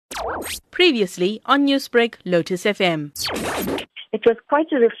Previously on Newsbreak, Lotus FM. It was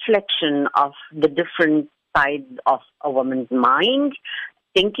quite a reflection of the different sides of a woman's mind,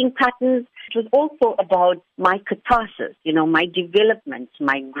 thinking patterns. It was also about my catharsis, my development,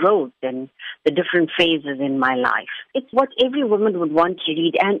 my growth, and the different phases in my life. It's what every woman would want to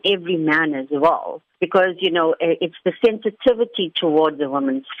read, and every man as well, because, it's the sensitivity towards a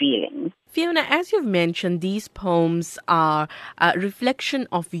woman's feelings. Fiona, as you've mentioned, these poems are a reflection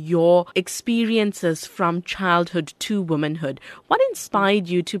of your experiences from childhood to womanhood. What inspired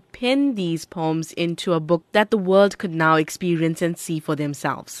you to pen these poems into a book that the world could now experience and see for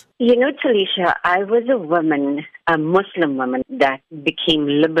themselves? Taliesha, I was a woman, a Muslim woman, that became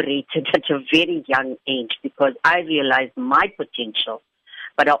liberated at a very young age because I realized my potential,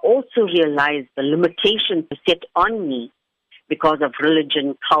 but I also realized the limitations set on me because of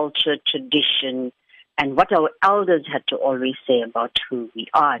religion, culture, tradition, and what our elders had to always say about who we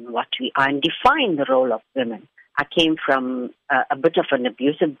are and what we are and define the role of women. I came from a bit of an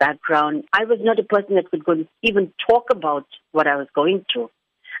abusive background. I was not a person that could even talk about what I was going through.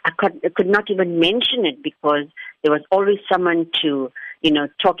 I could not even mention it because there was always someone to,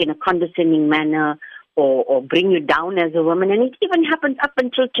 talk in a condescending manner or bring you down as a woman. And it even happens up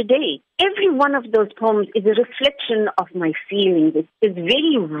until today. Every one of those poems is a reflection of my feelings. It's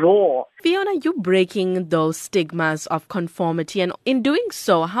very raw. Fiona, you're breaking those stigmas of conformity. And in doing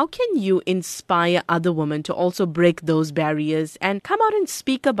so, how can you inspire other women to also break those barriers and come out and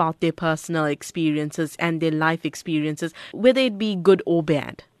speak about their personal experiences and their life experiences, whether it be good or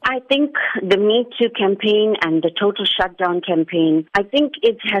bad? I think the Me Too campaign and the Total Shutdown campaign, I think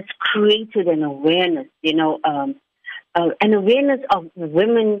it has created an awareness, an awareness of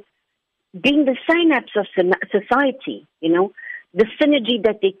women being the synapse of society, the synergy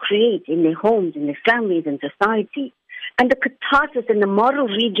that they create in their homes, in their families, and society, and the catharsis and the moral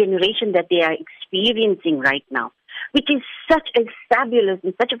regeneration that they are experiencing right now, which is such a fabulous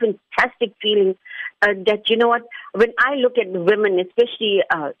and such a fantastic feeling that, when I look at the women, especially,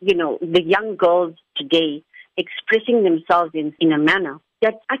 the young girls today expressing themselves in a manner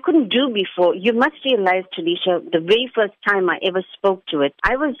that I couldn't do before. You must realize, Taliesha, the very first time I ever spoke to it,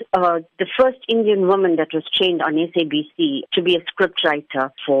 I was the first Indian woman that was trained on SABC to be a scriptwriter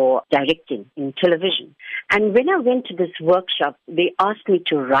for directing in television. And when I went to this workshop, they asked me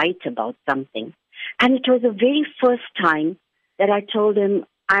to write about something. And it was the very first time that I told him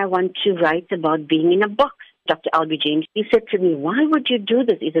I want to write about being in a box. Dr. Albie James, he said to me, why would you do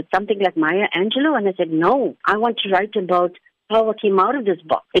this? Is it something like Maya Angelou? And I said, no, I want to write about how I came out of this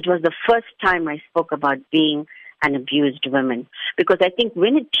box. It was the first time I spoke about being an abused woman. Because I think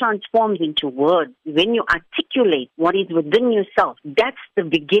when it transforms into words, when you articulate what is within yourself, that's the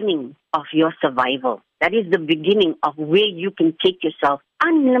beginning of your survival. That is the beginning of where you can take yourself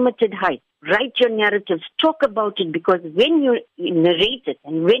unlimited heights. Write your narratives, talk about it, because when you narrate it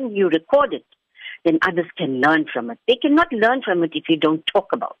and when you record it, then others can learn from it. They cannot learn from it if you don't talk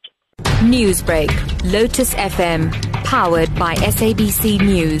about it. Newsbreak, Lotus FM, powered by SABC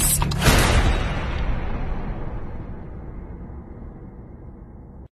News.